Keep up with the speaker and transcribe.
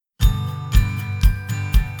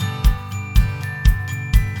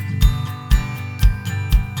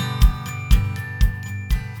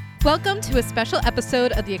Welcome to a special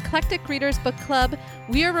episode of the Eclectic Readers Book Club.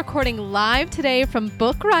 We are recording live today from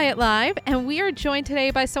Book Riot Live, and we are joined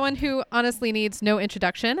today by someone who honestly needs no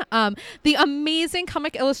introduction. The amazing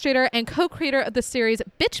comic illustrator and co-creator of the series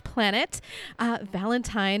Bitch Planet,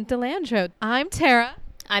 Valentine De Landro. I'm Tara.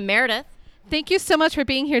 I'm Meredith. Thank you so much for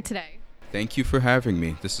being here today. Thank you for having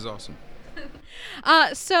me. This is awesome.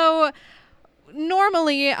 So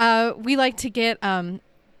normally we like to get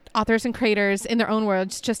authors and creators in their own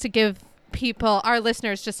words just to give people, our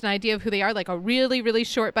listeners, just an idea of who they are, like a really, really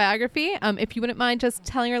short biography. If you wouldn't mind just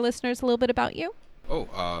telling our listeners a little bit about you.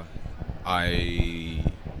 I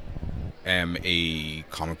am a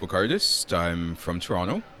comic book artist. I'm from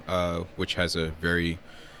Toronto, which has a very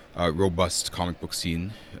robust comic book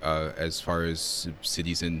scene as far as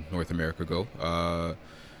cities in North America go.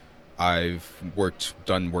 I've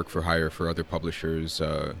done work for hire for other publishers,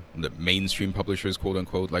 the mainstream publishers, quote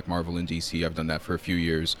unquote, like Marvel and DC. I've done that for a few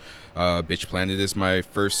years. Bitch Planet is my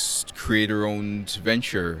first creator-owned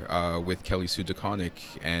venture with Kelly Sue DeConnick,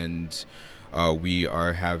 and we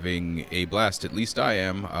are having a blast. At least I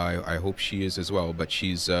am. I hope she is as well. But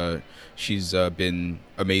she's been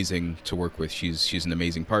amazing to work with. She's an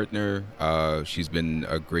amazing partner. She's been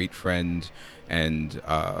a great friend, and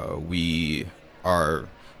we are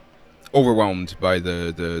overwhelmed by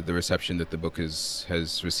the reception that the book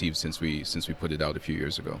has received since we put it out a few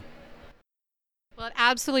years ago. Well, it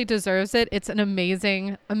absolutely deserves it. It's an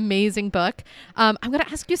amazing, amazing book. I'm going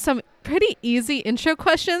to ask you some pretty easy intro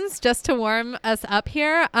questions just to warm us up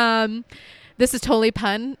here. This is totally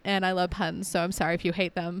pun, and I love puns, so I'm sorry if you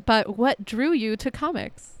hate them. But what drew you to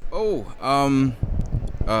comics?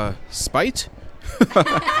 Spite?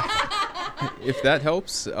 If that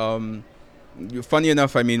helps. Funny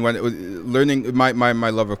enough, I mean, when learning my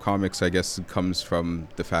love of comics, I guess, comes from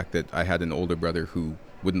the fact that I had an older brother who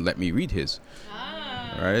wouldn't let me read his.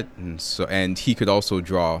 Right, and he could also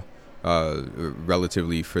draw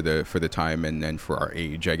relatively for the time and for our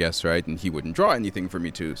age, I guess, right? And he wouldn't draw anything for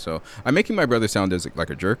me too. So I'm making my brother sound as like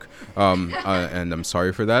a jerk, and I'm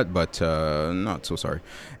sorry for that, but not so sorry.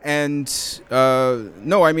 And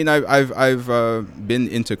no, I mean, I've been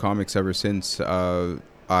into comics ever since.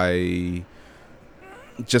 I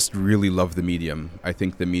just really love the medium. I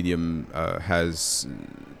think the medium has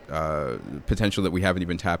potential that we haven't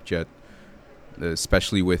even tapped yet,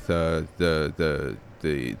 especially with the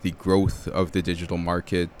growth of the digital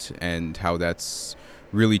market and how that's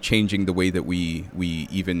really changing the way that we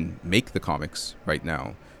even make the comics right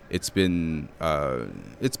now. It's been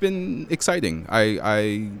exciting.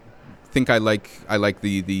 I think I like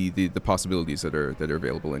the possibilities that are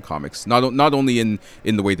available in comics. Not only in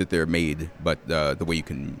the way that they're made, but the way you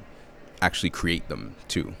can actually create them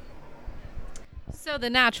too. So the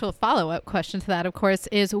natural follow-up question to that, of course,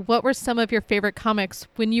 is what were some of your favorite comics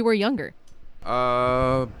when you were younger?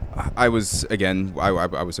 I was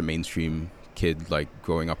a mainstream kid, like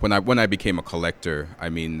growing up. When I became a collector, I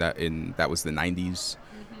mean that was the 90s.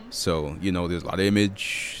 So, you know, there's a lot of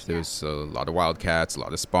Image, there's a lot of Wildcats, a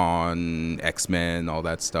lot of Spawn, X-Men, all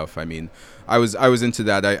that stuff. I mean, I was into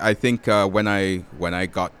that. I think when I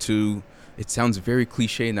got to, it sounds very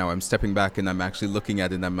cliche now. I'm stepping back and I'm actually looking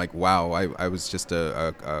at it and I'm like, wow, I was just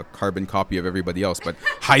a carbon copy of everybody else. But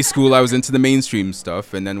high school, I was into the mainstream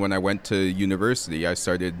stuff. And then when I went to university, I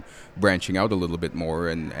started branching out a little bit more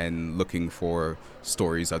and looking for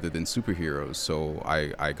stories other than superheroes. So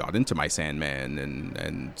I got into my Sandman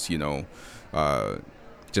and you know,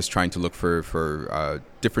 just trying to look for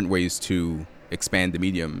different ways to expand the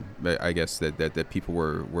medium, I guess, that people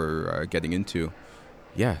were getting into.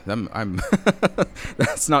 Yeah, I'm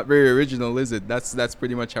that's not very original, is it? That's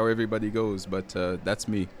pretty much how everybody goes, but that's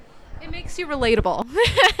me. It makes you relatable.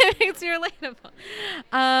 It makes you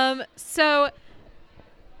relatable. So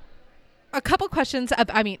a couple questions.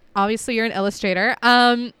 I mean, obviously you're an illustrator.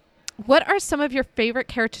 What are some of your favorite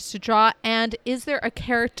characters to draw? And is there a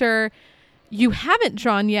character you haven't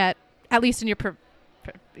drawn yet, at least in your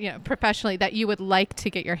professionally, that you would like to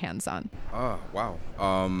get your hands on? Wow.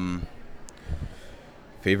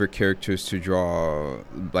 Favorite characters to draw,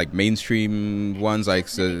 like mainstream ones, like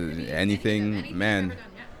anything. Man,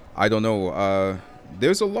 I don't know.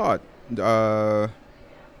 There's a lot.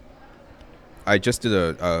 I just did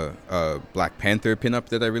a Black Panther pinup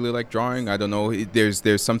that I really like drawing. I don't know.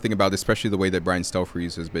 There's something about, especially the way that Brian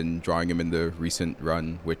Stelfreeze has been drawing him in the recent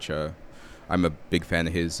run, which I'm a big fan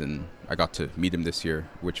of his, and I got to meet him this year,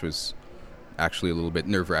 which was actually a little bit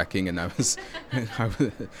nerve-wracking, and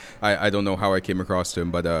I don't know how I came across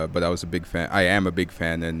him, but I was a big fan. I am a big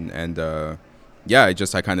fan, and yeah,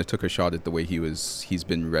 I kind of took a shot at the way he's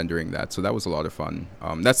been rendering that. So that was a lot of fun.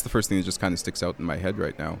 That's the first thing that just kind of sticks out in my head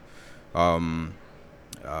right now.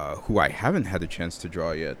 Who I haven't had a chance to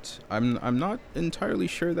draw yet. I'm not entirely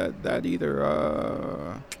sure that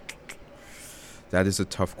either. That is a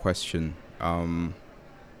tough question.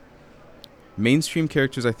 Mainstream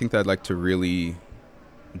characters, I think that I'd like to really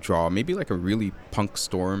draw, maybe like a really punk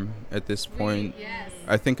Storm at this point. Yes.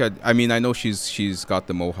 I think I mean I know she's got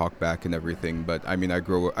the mohawk back and everything, but I mean I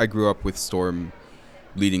grew up with Storm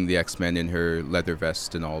leading the X-Men in her leather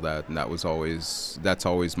vest and all that, and that's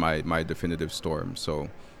always my definitive Storm. So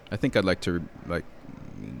I think I'd like to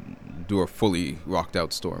do a fully rocked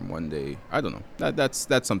out Storm one day. I don't know.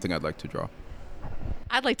 That's something I'd like to draw.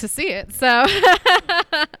 I'd like to see it. So,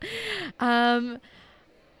 all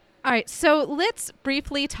right. So let's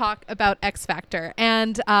briefly talk about X Factor.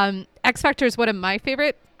 And X Factor is one of my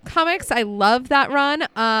favorite comics. I love that run.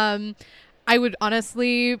 I would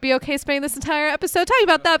honestly be okay spending this entire episode talking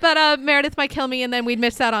about that, but Meredith might kill me, and then we'd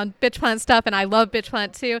miss out on Bitch Plant stuff, and I love Bitch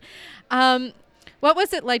Plant too. What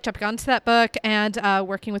was it like jumping onto that book and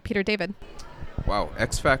working with Peter David? Wow,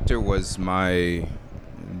 X Factor was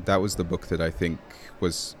that was the book that I think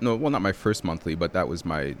was, not my first monthly, but that was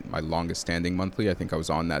my longest standing monthly. I think I was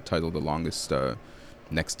on that title the longest,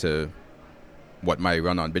 next to what my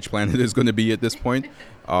run on Bitch Planet is going to be at this point.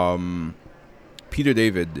 Peter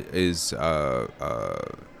David is a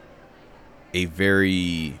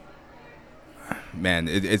very, man,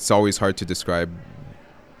 it's always hard to describe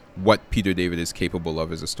what Peter David is capable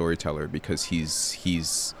of as a storyteller, because he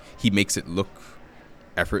makes it look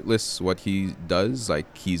effortless what he does.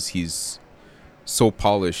 Like he's so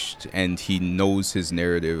polished, and he knows his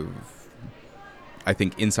narrative, I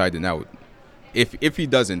think, inside and out. If he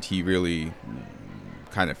doesn't, he really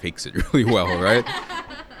kind of fakes it really well, right?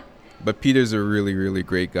 But Peter's a really, really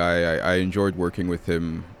great guy. I enjoyed working with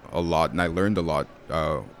him a lot, and I learned a lot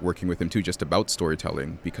working with him too, just about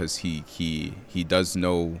storytelling, because he does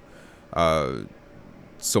know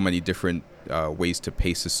so many different ways to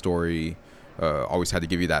pace a story. Always had to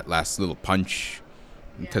give you that last little punch,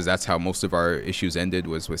 because that's how most of our issues ended,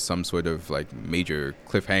 was with some sort of like major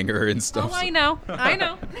cliffhanger and stuff. Oh, I know.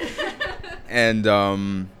 And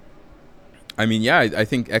I mean, yeah, I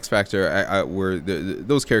think X Factor were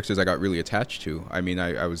those characters I got really attached to. I mean,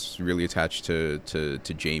 I was really attached to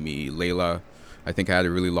Jamie, Layla. I think I had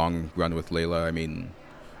a really long run with Layla. I mean,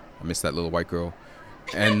 I miss that little white girl,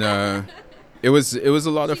 and it was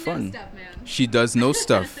a lot of fun. Knows stuff, man. She does know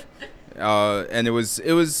stuff, and it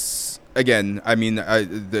was again. I mean,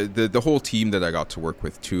 the whole team that I got to work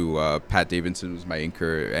with too. Pat Davidson was my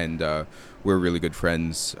inker, and we're really good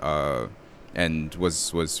friends, and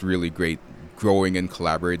was really great growing and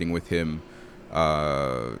collaborating with him.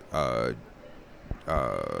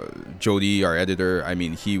 Jody, our editor, I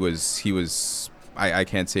mean, he was I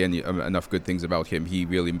can't say enough good things about him. He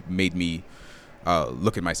really made me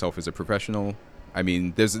look at myself as a professional. I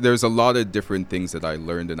mean, there's a lot of different things that I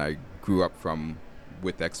learned and I grew up from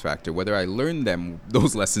with X Factor. Whether I learned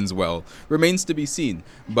those lessons well remains to be seen.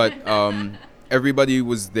 But everybody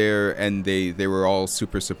was there, and they were all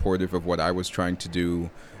super supportive of what I was trying to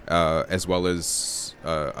do, as well as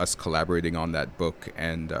us collaborating on that book.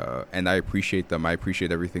 And I appreciate them. I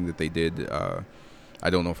appreciate everything that they did. I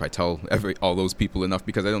don't know if I tell all those people enough,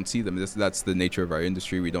 because I don't see them. That's the nature of our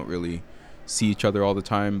industry. We don't really see each other all the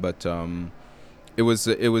time. But that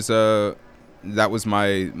was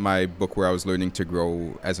my book where I was learning to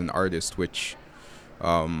grow as an artist, which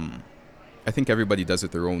I think everybody does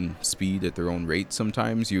at their own speed, at their own rate.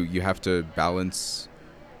 Sometimes you have to balance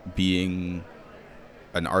being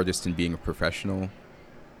an artist and being a professional,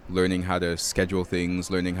 learning how to schedule things,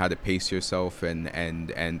 learning how to pace yourself,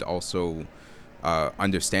 and also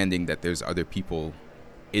understanding that there's other people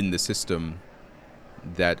in the system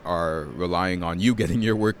that are relying on you getting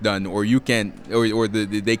your work done, or you can't, or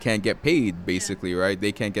they can't get paid, basically, right?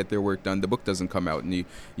 They can't get their work done. The book doesn't come out, and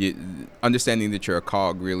you understanding that you're a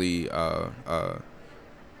cog really,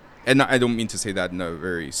 and I don't mean to say that in a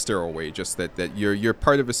very sterile way, just that you're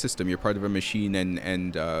part of a system, you're part of a machine,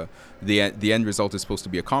 and the end result is supposed to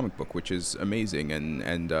be a comic book, which is amazing,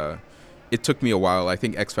 and it took me a while. I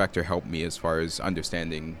think X Factor helped me as far as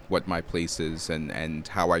understanding what my place is and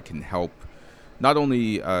how I can help not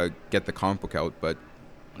only get the comic book out, but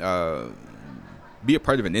be a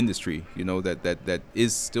part of an industry, that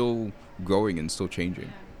is still growing and still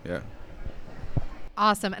changing. Yeah.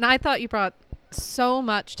 Awesome. And I thought you brought so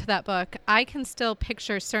much to that book. I can still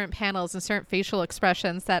picture certain panels and certain facial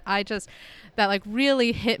expressions that like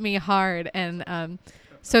really hit me hard. And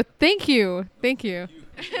so thank you.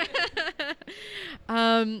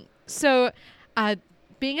 So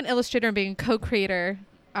being an illustrator and being a co-creator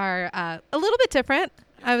are a little bit different,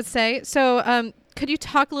 I would say. So could you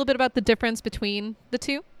talk a little bit about the difference between the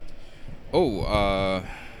two?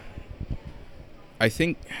 I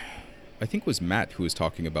think it was Matt who was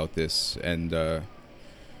talking about this, and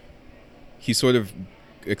he sort of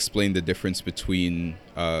explained the difference between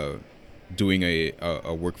doing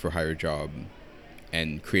a work for hire job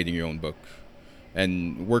and creating your own book.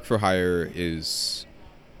 And work for hire is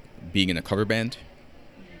being in a cover band,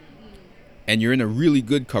 and you're in a really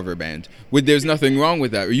good cover band. There's nothing wrong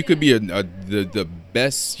with that. Or you could be the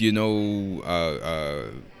best,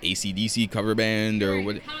 AC/DC cover band or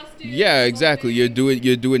what. Yeah, exactly. You're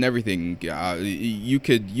doing everything. You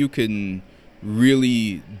can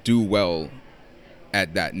really do well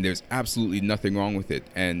at that, and there's absolutely nothing wrong with it.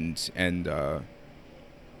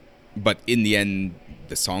 But in the end,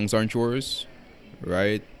 the songs aren't yours,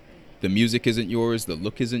 right? The music isn't yours. The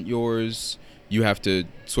look isn't yours. You have to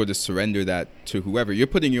sort of surrender that to whoever. You're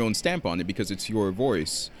putting your own stamp on it because it's your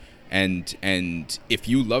voice. And if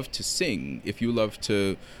you love to sing, if you love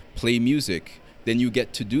to play music, then you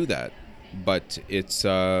get to do that. But it's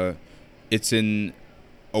in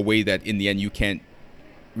a way that in the end you can't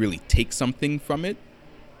really take something from it,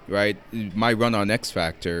 right? My run on X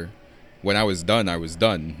Factor, when I was done, I was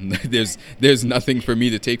done. There's nothing for me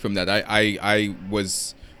to take from that. I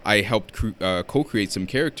helped co-create some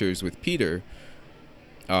characters with Peter,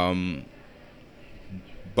 but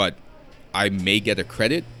I may get a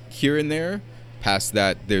credit here and there. Past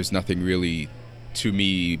that, there's nothing really to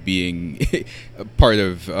me being part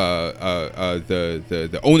of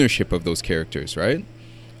the ownership of those characters, right?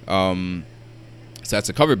 So that's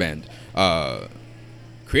a cover band.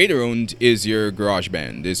 Creator owned is your garage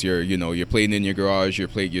band. Is your you're playing in your garage.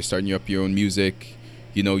 You're starting up your own music.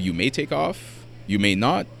 You may take off, you may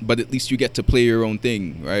not, but at least you get to play your own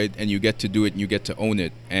thing, right? And you get to do it, and you get to own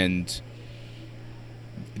it. And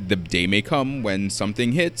the day may come when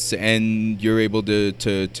something hits, and you're able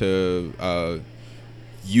to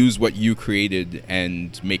use what you created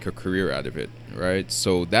and make a career out of it, right?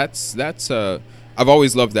 So that's I've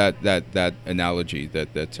always loved that analogy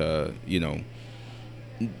that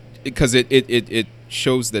because it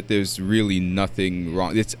shows that there's really nothing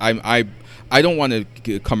wrong. I don't want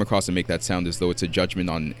to come across and make that sound as though it's a judgment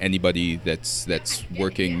on anybody that's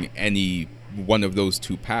working any one of those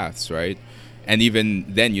two paths, right? And even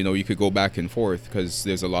then, you could go back and forth because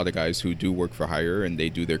there's a lot of guys who do work for hire and they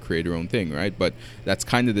do their creator own thing, right? But that's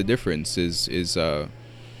kind of the difference is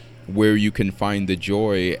where you can find the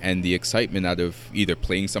joy and the excitement out of either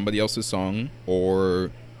playing somebody else's song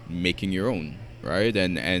or making your own, right?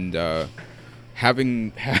 And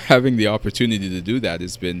having the opportunity to do that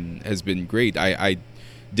has been great. I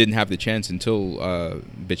didn't have the chance until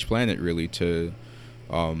Bitch Planet really to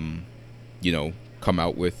come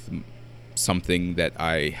out with something that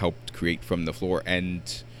I helped create from the floor,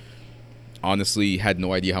 and honestly had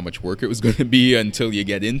no idea how much work it was going to be until you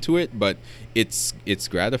get into it. But it's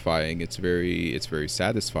gratifying. It's very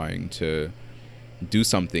satisfying to do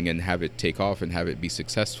something and have it take off and have it be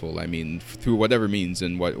successful. I mean, through whatever means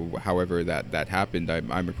and however that happened,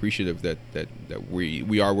 I'm appreciative that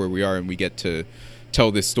we are where we are, and we get to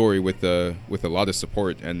tell this story with a lot of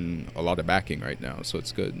support and a lot of backing right now. So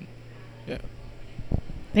it's good. Yeah.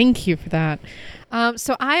 Thank you for that.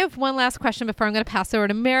 So I have one last question before I'm going to pass over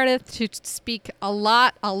to Meredith to speak a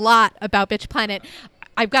lot about Bitch Planet.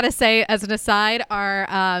 I've got to say, as an aside, our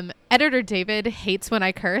editor David hates when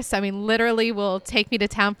I curse. I mean, literally will take me to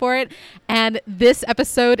town for it. And this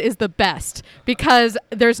episode is the best because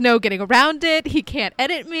there's no getting around it. He can't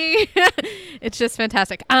edit me. It's just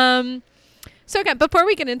fantastic. So again, before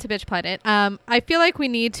we get into Bitch Planet, I feel like we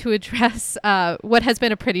need to address what has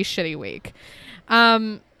been a pretty shitty week.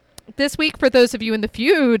 This week, for those of you in the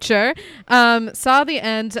future, saw the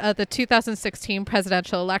end of the 2016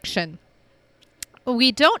 presidential election.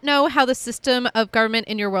 We don't know how the system of government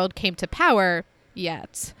in your world came to power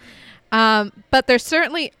yet, but there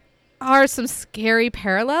certainly are some scary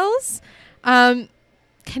parallels. Can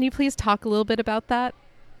you please talk a little bit about that?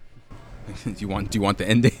 Do you want the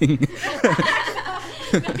ending? No, you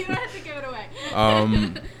don't have to give it away.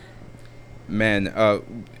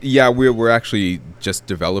 Yeah, we're actually just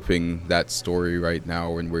developing that story right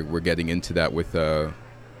now, and we're getting into that with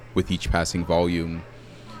each passing volume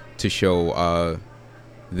to show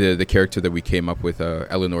the character that we came up with,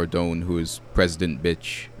 Eleanor Doan, who is President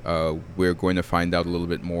Bitch. We're going to find out a little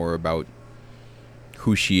bit more about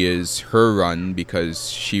who she is, her run, because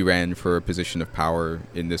she ran for a position of power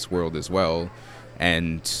in this world as well,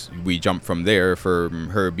 and we jump from there from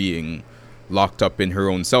her being locked up in her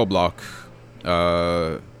own cell block,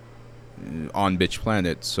 on Bitch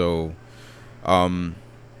Planet. So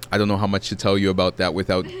I don't know how much to tell you about that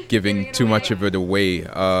without giving too much of it away.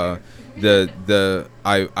 I'm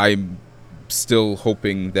still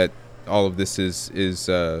hoping that all of this is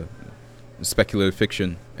speculative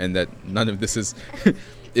fiction, and that none of this is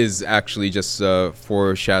is actually just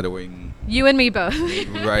foreshadowing. You and me both.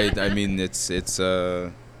 Right. I mean, it's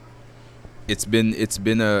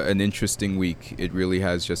been an interesting week. It really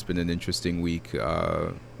has just been an interesting week.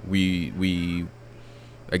 We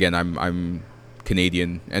again, I'm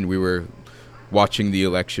Canadian, and we were watching the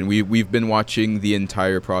election. We've been watching the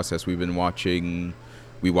entire process. We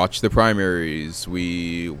watched the primaries.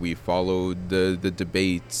 We followed the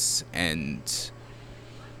debates, and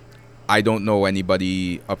I don't know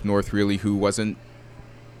anybody up north really who wasn't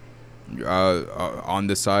on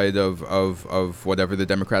the side of whatever the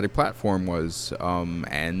Democratic platform was,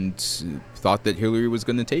 and thought that Hillary was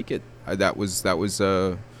going to take it. That was.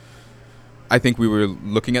 I think we were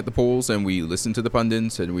looking at the polls, and we listened to the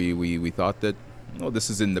pundits, and we thought that, oh, this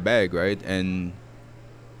is in the bag, right? And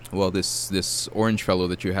well, this orange fellow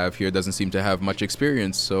that you have here doesn't seem to have much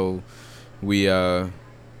experience, so we were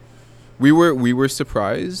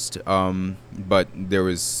surprised, but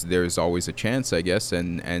there's always a chance, I guess,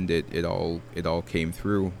 and it all came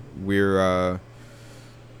through.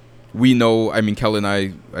 We know, I mean, Kel and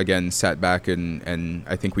I, again, sat back and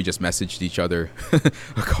I think we just messaged each other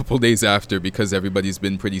a couple days after, because everybody's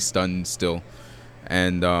been pretty stunned still.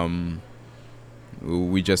 And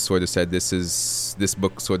we just sort of said this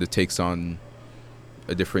book sort of takes on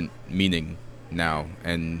a different meaning now.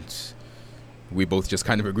 And we both just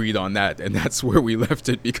kind of agreed on that. And that's where we left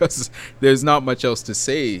it, because there's not much else to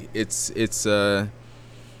say. It's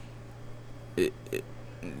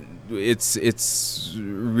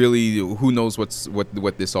really, who knows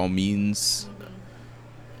what this all means.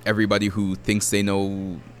 Everybody who thinks they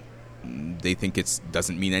know, they think it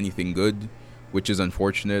doesn't mean anything good, which is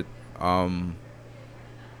unfortunate. And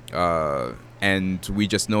we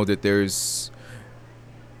just know that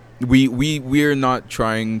we're not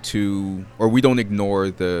trying to, or we don't ignore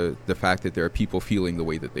the fact that there are people feeling the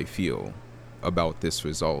way that they feel about this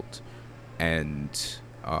result, and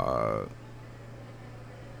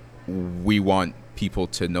we want people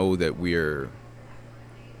to know that we're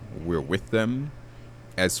with them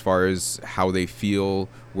as far as how they feel.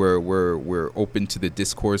 We're open to the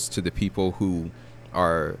discourse, to the people who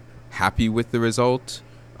are happy with the result,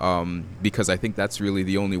 because I think that's really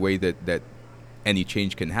the only way that any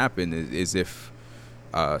change can happen is if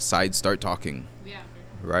sides start talking. Yeah.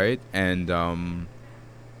 Right? And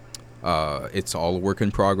it's all a work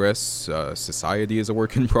in progress. Society is a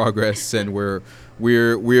work in progress, and we're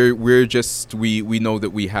just we know that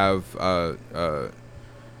we have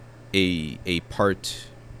a part,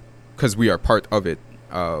 because we are part of it.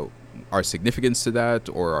 Our significance to that,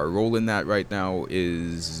 or our role in that right now,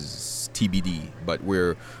 is TBD. But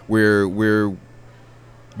we're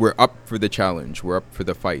up for the challenge. We're up for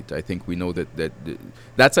the fight. I think we know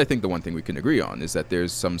that's, I think, the one thing we can agree on, is that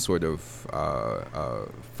there's some sort of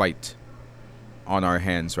fight on our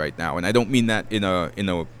hands right now. And I don't mean that in a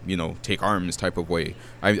take arms type of way.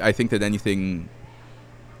 I think that anything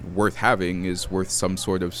worth having is worth some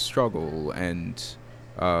sort of struggle, and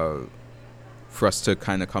for us to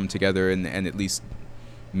kind of come together and at least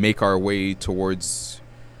make our way towards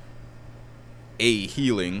a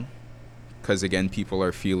healing. Because, again, people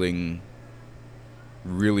are feeling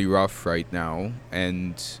really rough right now,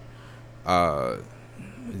 and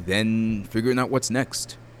then figuring out what's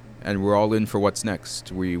next. And we're all in for what's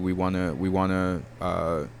next. We wanna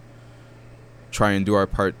try and do our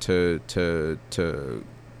part to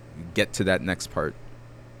get to that next part.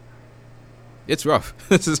 It's rough.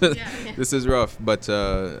 This is rough, but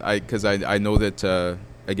I know that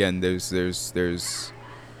again, there's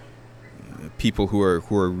people who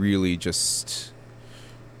are really just,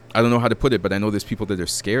 I don't know how to put it, but I know there's people that are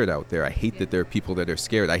scared out there. I hate that there are people that are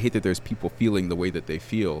scared. I hate that there's people feeling the way that they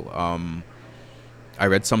feel. I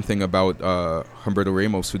read something about Humberto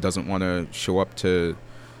Ramos, who doesn't want to show up to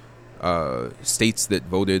states that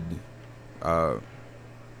voted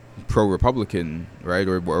pro-Republican, right,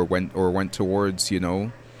 or went towards, their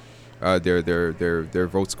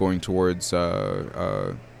votes going towards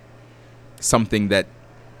something that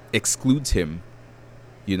excludes him.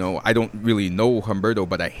 I don't really know Humberto,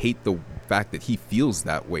 but I hate the fact that he feels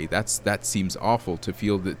that way. That seems awful, to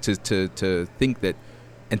feel that, to think that,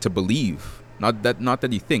 and to believe. Not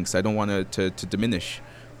that he thinks. I don't want to diminish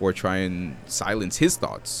or try and silence his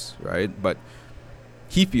thoughts, right? But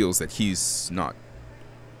he feels that he's not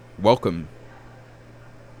welcome.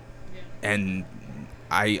 Yeah. And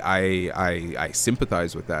I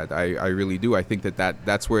sympathize with that. I really do. I think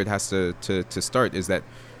that's where it has to start, is that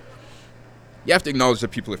you have to acknowledge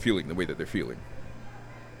that people are feeling the way that they're feeling.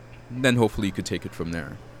 And then hopefully you could take it from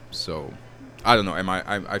there. So I don't know.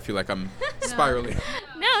 I feel like I'm spiraling.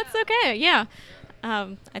 No, it's okay. Yeah.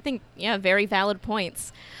 I think, very valid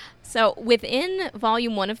points. So within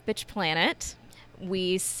Volume 1 of Bitch Planet,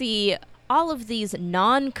 we see all of these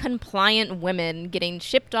non-compliant women getting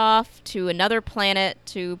shipped off to another planet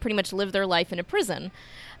to pretty much live their life in a prison.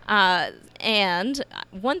 And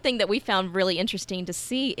one thing that we found really interesting to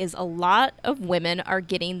see is a lot of women are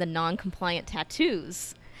getting the non-compliant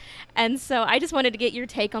tattoos. And so I just wanted to get your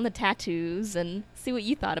take on the tattoos and see what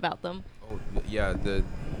you thought about them. Oh, yeah, the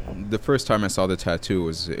first time I saw the tattoo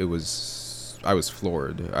I was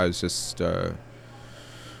floored. I was just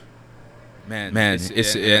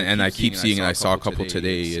and I keep seeing, and I saw a couple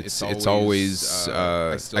today. It's always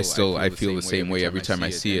I feel the same way every time I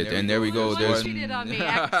see it. And there we go. There's cheated on me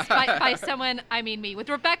by someone. I mean me, with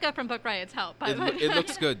Rebecca from Book Riot's help. It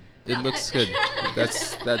looks good. It looks good.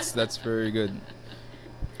 That's very good.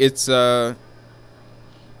 It's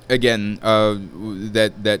again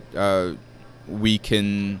that we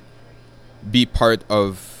can be part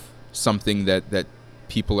of something that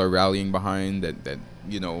people are rallying behind, that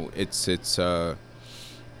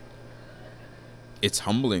it's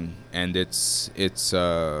humbling, and it's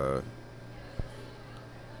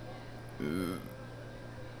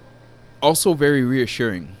also very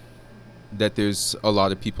reassuring that there's a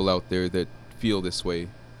lot of people out there that feel this way,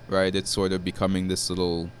 right? It's sort of becoming this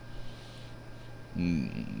little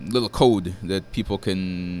code that people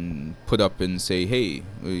can put up and say, hey,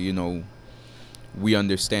 we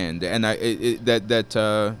understand. And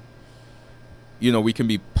we can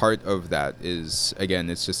be part of that. Is, again,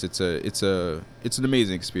 it's an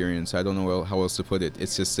amazing experience. I don't know how else to put it.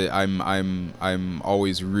 It's just that I'm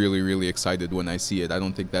always really, really excited when I see it. I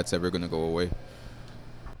don't think that's ever going to go away.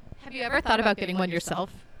 Have you ever thought about getting one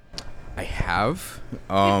yourself? I have,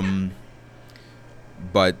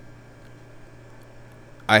 but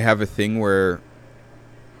I have a thing where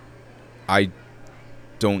I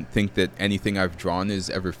don't think that anything I've drawn is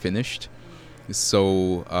ever finished.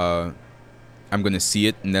 So I'm going to see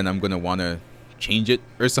it, and then I'm going to want to change it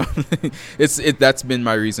or something. That's been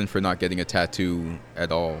my reason for not getting a tattoo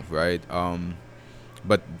at all, right?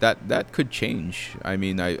 But that could change. I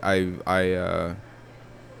mean, I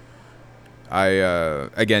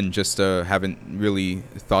again, just haven't really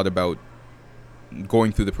thought about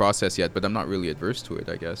going through the process yet, but I'm not really adverse to it,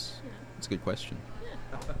 I guess. It's a good question.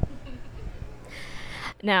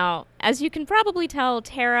 Now, as you can probably tell,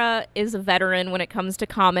 Tara is a veteran when it comes to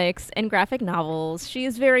comics and graphic novels. She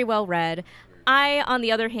is very well read. I, on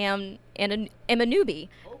the other hand, am a newbie.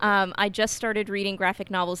 I just started reading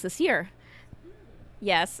graphic novels this year.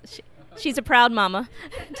 Yes, she's a proud mama.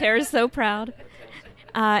 Tara's so proud.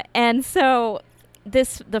 And so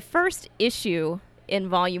the first issue in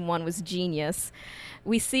Volume 1 was genius.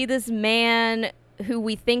 We see this man who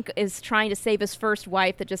we think is trying to save his first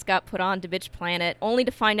wife that just got put on to Bitch Planet, only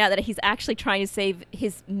to find out that he's actually trying to save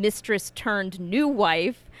his mistress turned new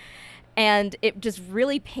wife. And it just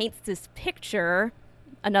really paints this picture,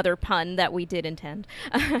 another pun that we did intend,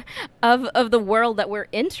 of the world that we're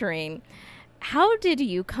entering. How did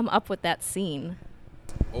you come up with that scene?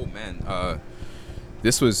 Oh, man.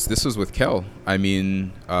 This was with Kel. I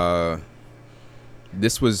mean,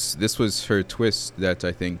 this was her twist that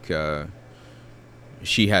I think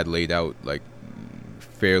she had laid out like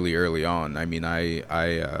fairly early on. I mean, I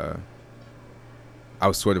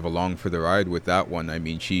was sort of along for the ride with that one. I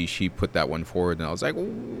mean, she put that one forward, and I was like,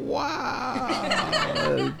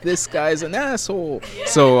 wow, this guy's an asshole. Yeah.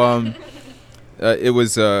 So it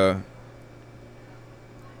was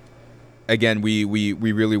again, we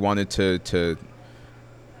really wanted to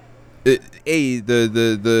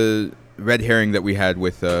the red herring that we had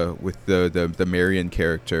with the Marion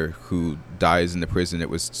character who dies in the prison. It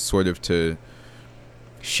was sort of to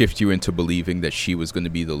shift you into believing that she was going to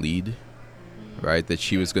be the lead, right? That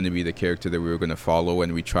she was going to be the character that we were going to follow.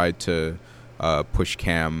 And we tried to push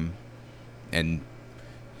Cam, and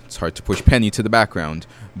it's hard to push Penny to the background,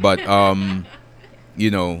 but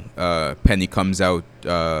Penny comes out.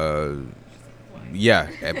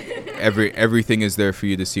 Everything is there for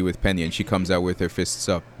you to see with Penny, and she comes out with her fists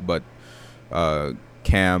up. But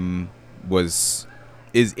Cam is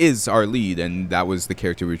our lead, and that was the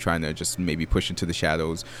character we were trying to just maybe push into the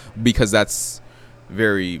shadows, because that's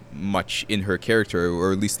very much in her character,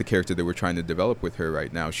 or at least the character that we're trying to develop with her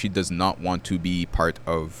right now. She does not want to be part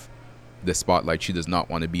of the spotlight. She does not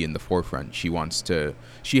want to be in the forefront. She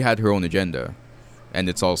had her own agenda, and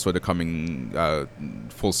it's all sort of coming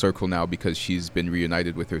full circle now because she's been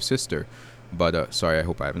reunited with her sister. But sorry, I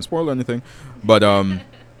hope I haven't spoiled anything. But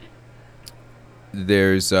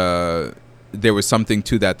there was something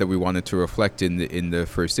to that we wanted to reflect in the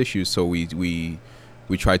first issue. So we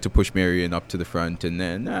tried to push Marion up to the front, and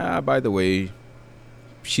then by the way,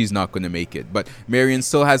 she's not going to make it. But Marion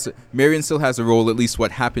still has a role. At least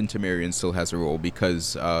what happened to Marion still has a role,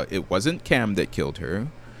 because it wasn't Cam that killed her.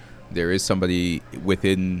 There is somebody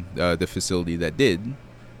within the facility that did,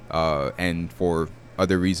 and for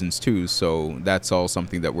other reasons too. So that's all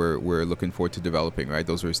something that we're looking forward to developing, right?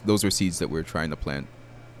 Those are seeds that we're trying to plant.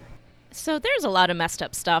 So there's a lot of messed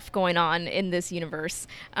up stuff going on in this universe.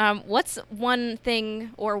 What's one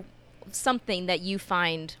thing or something that you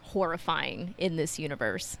find horrifying in this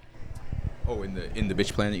universe? Oh, in the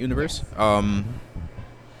Bitch Planet universe? All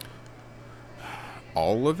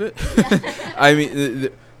of it. I mean,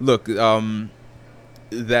 look,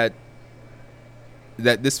 that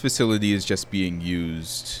this facility is just being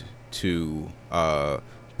used to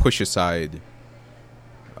push aside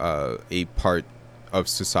a part of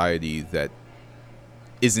society that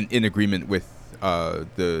isn't in agreement with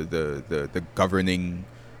the governing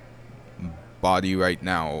body right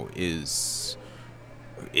now is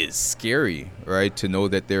scary, right? To know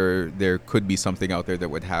that there could be something out there that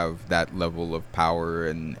would have that level of power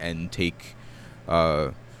and take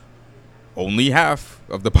only half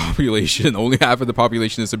of the population. Only half of the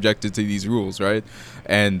population is subjected to these rules, right?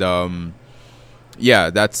 And yeah,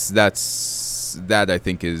 that I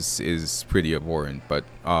think is pretty abhorrent. But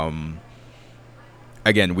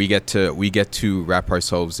again, we get to wrap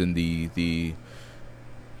ourselves in the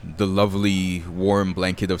lovely warm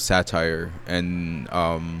blanket of satire and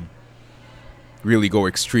really go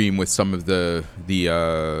extreme with some of the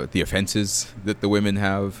offenses that the women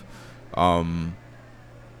have.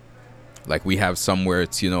 Like we have some where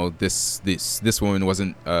it's, this woman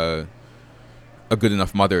wasn't a good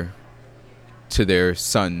enough mother to their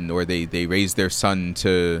son, or they raised their son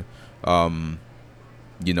to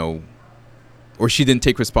or she didn't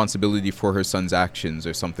take responsibility for her son's actions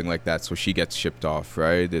or something like that, so she gets shipped off,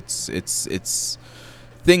 right? It's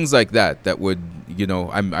things like that would,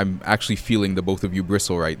 I'm actually feeling the both of you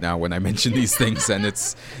bristle right now when I mention these things. And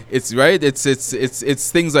it's right,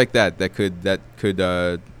 it's things like that could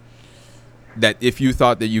that if you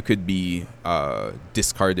thought that you could be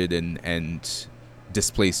discarded and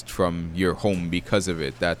displaced from your home because of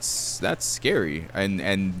it, that's scary.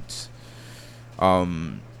 And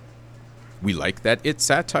we like that it's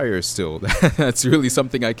satire still. That's really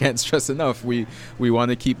something I can't stress enough. We want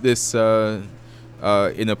to keep this in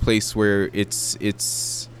a place where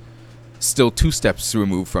it's still 2 steps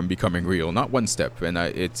removed from becoming real, not 1 step. And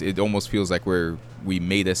it almost feels like we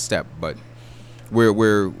made a step, but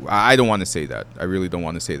I don't want to say that. I really don't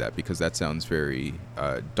want to say that, because that sounds very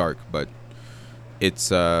dark. But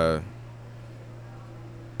it's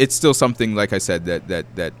still something, like I said,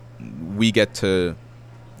 that we get to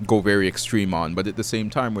go very extreme on, but at the same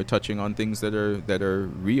time we're touching on things that are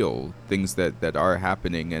real, things that are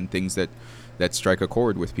happening, and things that strike a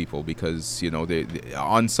chord with people, because they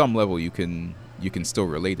on some level you can still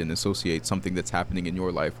relate and associate something that's happening in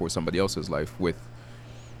your life or somebody else's life with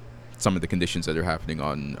some of the conditions that are happening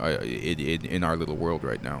in our little world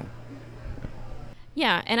right now.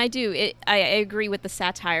 Yeah, and I do. I agree with the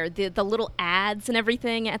satire. The little ads and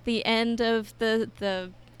everything at the end of the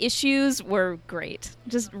issues were great.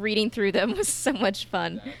 Just reading through them was so much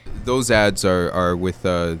fun. Those ads are with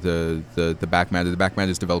the back matter. The back matter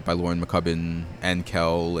is developed by Lauren McCubbin and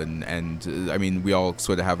Kel, and I mean, we all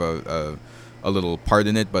sort of have a little part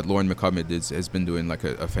in it, but Lauren McCubbin has been doing like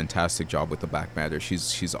a fantastic job with the back matter.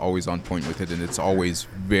 She's always on point with it, and it's always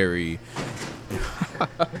very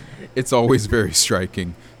it's always very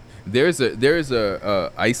striking. There's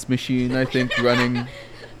a ice machine, I think, running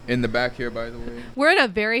in the back here, by the way. We're in a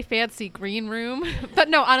very fancy green room. But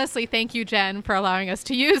no, honestly, thank you, Jen, for allowing us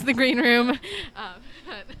to use the green room.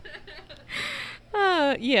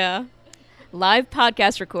 Yeah. Live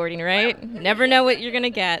podcast recording, right? Never know what you're going to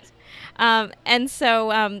get. And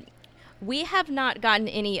so we have not gotten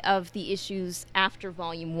any of the issues after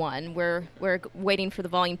Volume 1. We're waiting for the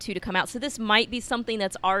Volume 2 to come out. So this might be something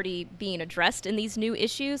that's already being addressed in these new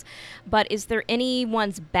issues. But is there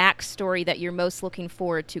anyone's backstory that you're most looking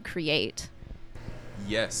forward to create?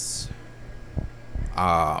 Yes.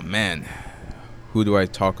 Man. Who do I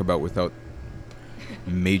talk about without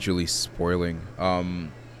majorly spoiling?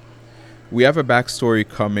 We have a backstory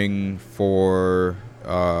coming for...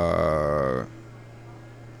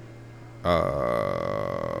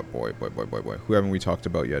 boy. Who haven't we talked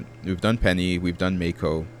about yet? We've done Penny. We've done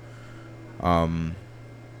Mako. Um,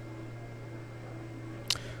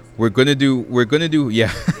 we're gonna do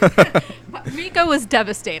yeah. Miko was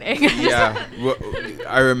devastating. Yeah.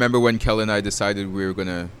 I remember when Kel and I decided we were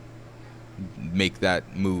gonna make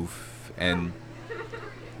that move, and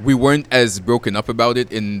we weren't as broken up about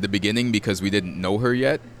it in the beginning because we didn't know her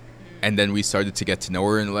yet, and then we started to get to know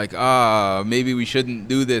her and like, maybe we shouldn't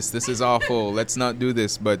do this. This is awful. Let's not do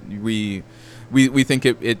this. But we think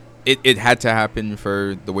it had to happen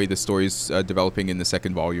for the way the story's developing in the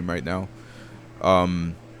second volume right now.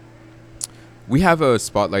 We have a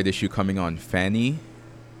spotlight issue coming on Fanny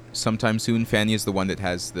sometime soon. Fanny is the one that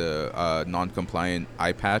has the non-compliant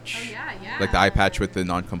eye patch. Like the eye patch with the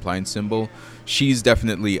non-compliant symbol. She's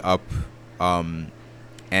definitely up, and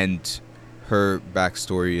her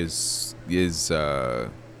backstory is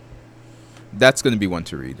that's going to be one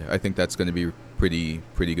to read. I think that's going to be pretty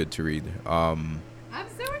good to read. I'm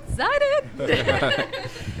so excited.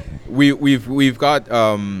 We've got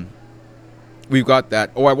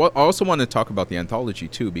that. Oh, I also want to talk about the anthology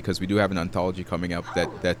too, because we do have an anthology coming up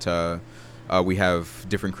that we have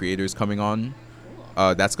different creators coming on.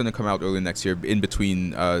 That's going to come out early next year, in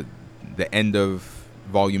between the end of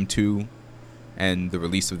Volume 2 and the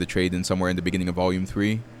release of the trade, and somewhere in the beginning of Volume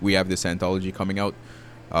 3. We have this anthology coming out.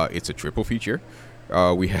 It's a triple feature.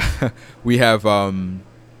 We have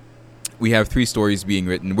 3 stories being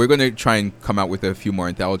written. We're going to try and come out with a few more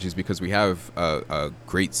anthologies because we have a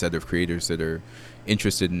great set of creators that are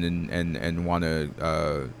interested in and want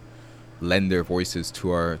to lend their voices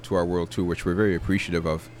to our world too, which we're very appreciative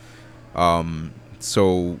of.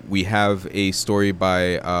 So we have a story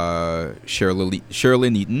by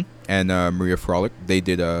Sherilyn Eaton and Maria Frolic. They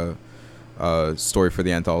did a story for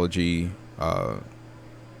the anthology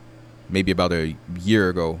maybe about a year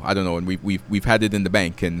ago. I don't know, and we've had it in the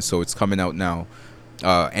bank, and so it's coming out now.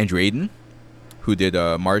 Andrew Aiden, who did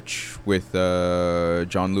March with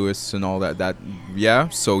John Lewis and all that. Yeah,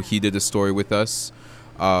 so he did a story with us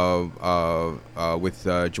with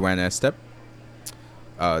Joanna Estep.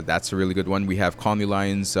 That's a really good one. We have Conley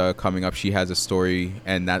Lyons coming up. She has a story,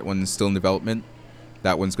 and that one's still in development.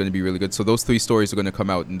 That one's going to be really good. So those 3 stories are going to come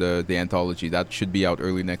out in the anthology. That should be out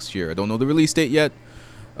early next year. I don't know the release date yet,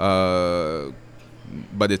 but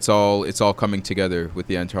it's all coming together with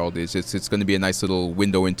the anthologies. It's going to be a nice little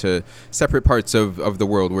window into separate parts of the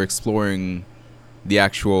world. We're exploring the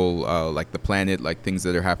actual like the planet, like things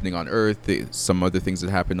that are happening on Earth, some other things that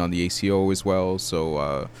happen on the ACO as well.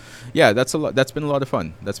 So yeah, that's been a lot of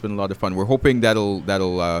fun. We're hoping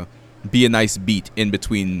that'll be a nice beat in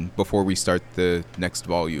between before we start the next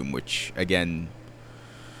volume, which again,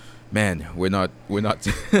 man, we're not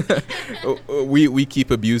we keep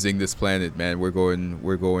abusing this planet, man. We're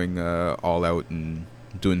going all out and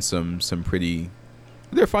doing some pretty.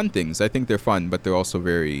 They're fun things. I think they're fun, but they're also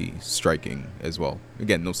very striking as well.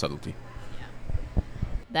 Again, no subtlety.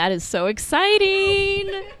 That is so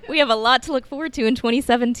exciting. We have a lot to look forward to in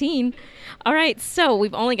 2017. All right, so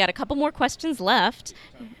we've only got a couple more questions left.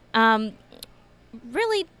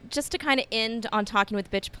 Really, just to kind of end on talking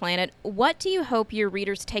with Bitch Planet, what do you hope your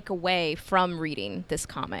readers take away from reading this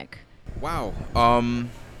comic? Wow.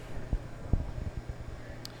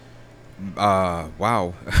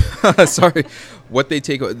 Wow. Sorry. What they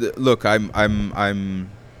take. Look,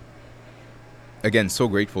 I'm again so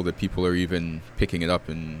grateful that people are even picking it up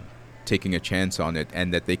and taking a chance on it,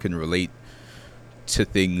 and that they can relate to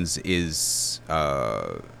things is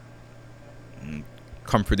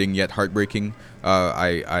comforting yet heartbreaking.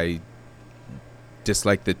 I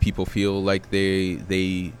dislike that people feel like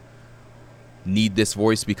they need this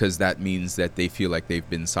voice, because that means that they feel like they've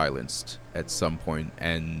been silenced at some point,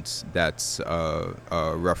 and that's a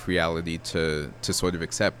rough reality to sort of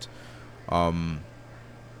accept.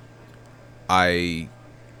 I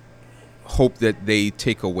hope that they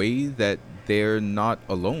take away that they're not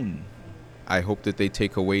alone. I hope that they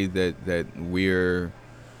take away that we're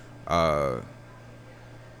I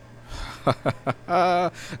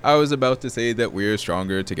was about to say that we're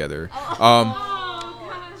stronger together.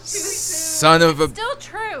 Son of a... Still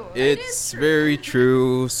true. It's very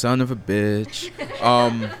true. Son of a bitch.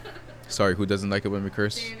 Sorry, who doesn't like it when we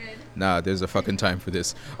curse? David. Nah, there's a fucking time for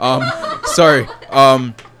this. Sorry.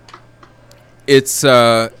 It's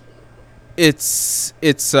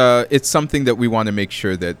something that we want to make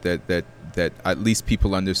sure that at least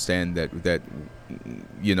people understand that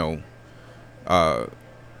you know,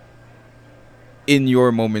 in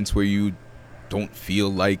your moments where you don't feel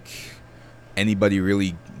like anybody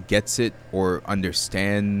really gets it or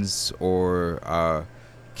understands or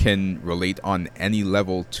can relate on any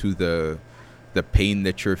level to the pain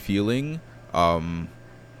that you're feeling,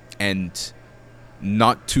 and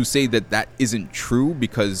not to say that that isn't true,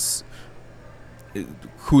 because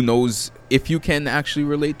who knows if you can actually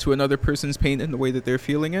relate to another person's pain in the way that they're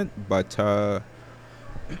feeling it, but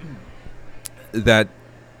that,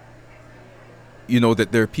 you know,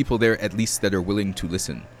 that there are people there at least that are willing to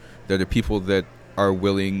listen. That are people that are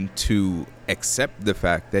willing to accept the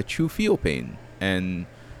fact that you feel pain, and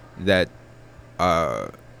that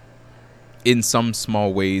in some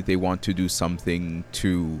small way they want to do something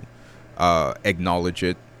to acknowledge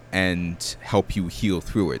it and help you heal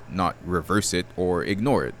through it, not reverse it or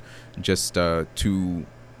ignore it, just to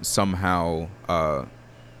somehow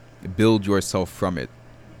build yourself from it,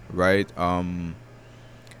 right?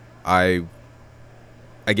 I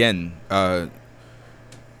again,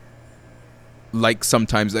 like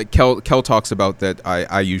sometimes, like Kel talks about that,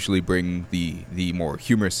 I usually bring the more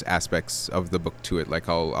humorous aspects of the book to it. Like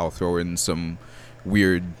I'll throw in some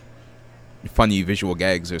weird, funny visual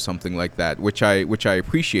gags or something like that, which I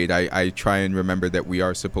appreciate. I try and remember that we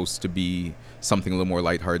are supposed to be something a little more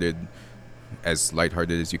lighthearted as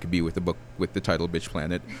you could be with the book with the title Bitch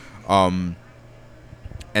Planet,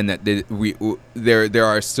 and that there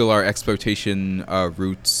are still our exploitation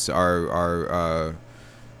roots, our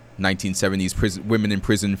 1970s women in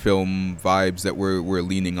prison film vibes that we're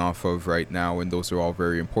leaning off of right now, and those are all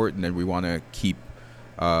very important, and we want to keep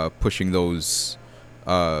pushing those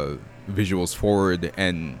visuals forward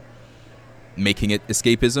and making it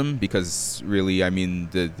escapism, because really, I mean,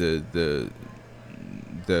 the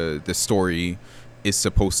story is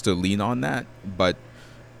supposed to lean on that, but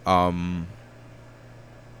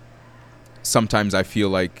sometimes I feel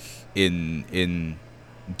like in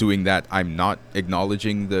doing that, I'm not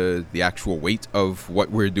acknowledging the actual weight of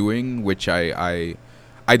what we're doing, which I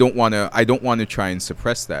don't want to try and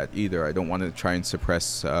suppress that either. I don't want to try and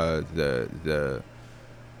suppress the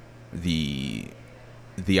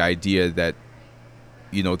idea that,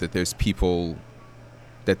 you know, that there's people,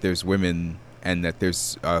 that there's women, and that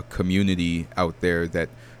there's a community out there that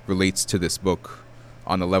relates to this book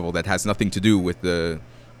on a level that has nothing to do with the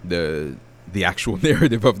actual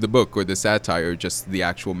narrative of the book or the satire, just the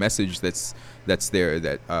actual message that's there,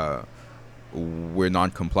 that we're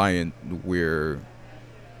non-compliant, we're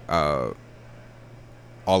all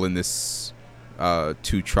in this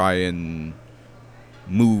to try and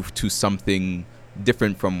move to something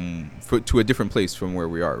different to a different place from where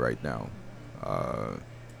we are right now.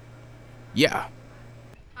 Yeah.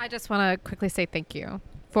 I just want to quickly say thank you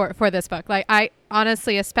for this book. Like, I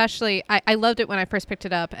honestly, especially, I loved it when I first picked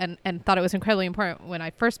it up, and thought it was incredibly important when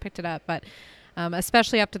I first picked it up. But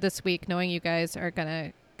especially after this week, knowing you guys are going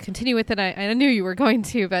to continue with it, I knew you were going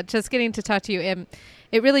to, but just getting to talk to you,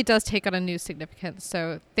 it really does take on a new significance.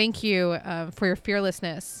 So thank you for your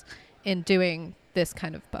fearlessness in doing this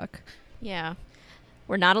kind of book. Yeah,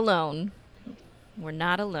 we're not alone. We're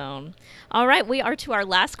not alone. All right, we are to our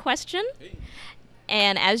last question.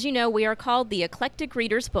 And as you know, we are called the Eclectic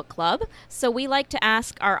Readers Book Club. So we like to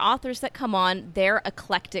ask our authors that come on their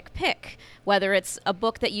eclectic pick, whether it's a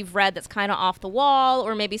book that you've read that's kind of off the wall,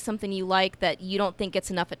 or maybe something you like that you don't think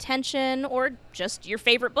gets enough attention, or just your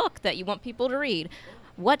favorite book that you want people to read.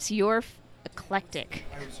 What's your eclectic?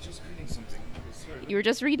 I was just reading something. Sorry. You were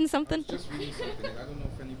just reading something? I was just reading something. I don't know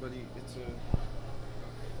if anybody...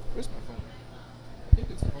 Where's my phone? I think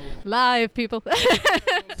it's called... Live, people.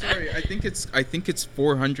 Sorry, I think it's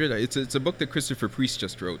 400. It's a book that Christopher Priest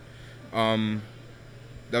just wrote. That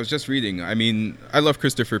I was just reading. I mean, I love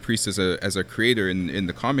Christopher Priest as a creator in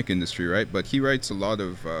the comic industry, right? But he writes a lot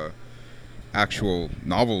of actual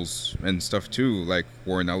novels and stuff too, like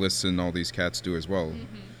Warren Ellis and all these cats do as well.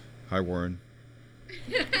 Mm-hmm. Hi, Warren.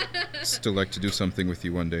 Still like to do something with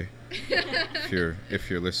you one day, if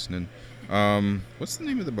you're listening. What's the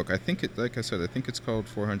name of the book? I think like I said, I think it's called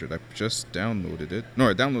 400. I just downloaded it. No,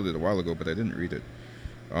 I downloaded it a while ago, but I didn't read it.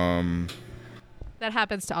 That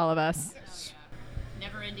happens to all of us.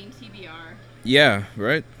 Never-ending TBR. Yeah,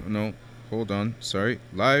 right? No, hold on. Sorry.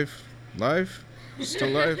 Live? Still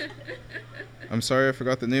live? I'm sorry, I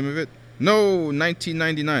forgot the name of it. No,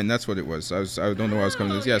 1999. That's what it was. I don't know why I was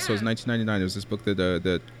coming to this. Yeah, so it was 1999. It was this book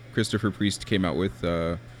that Christopher Priest came out with.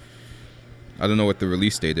 I don't know what the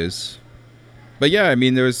release date is. But yeah, I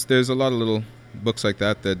mean, there's a lot of little books like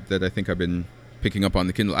that I think I've been picking up on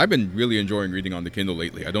the Kindle. I've been really enjoying reading on the Kindle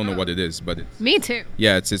lately. I don't know what it is, but it's... Me too.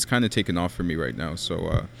 Yeah, it's kind of taken off for me right now.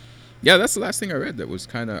 So, yeah, that's the last thing I read that was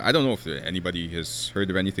kind of... I don't know if anybody has heard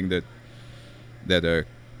of anything that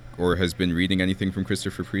or has been reading anything from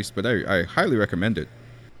Christopher Priest, but I highly recommend it.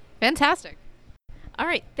 Fantastic. All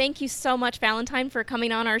right. Thank you so much, Valentine, for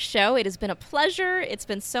coming on our show. It has been a pleasure. It's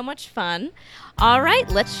been so much fun. All right.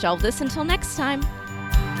 Let's shelve this until next time.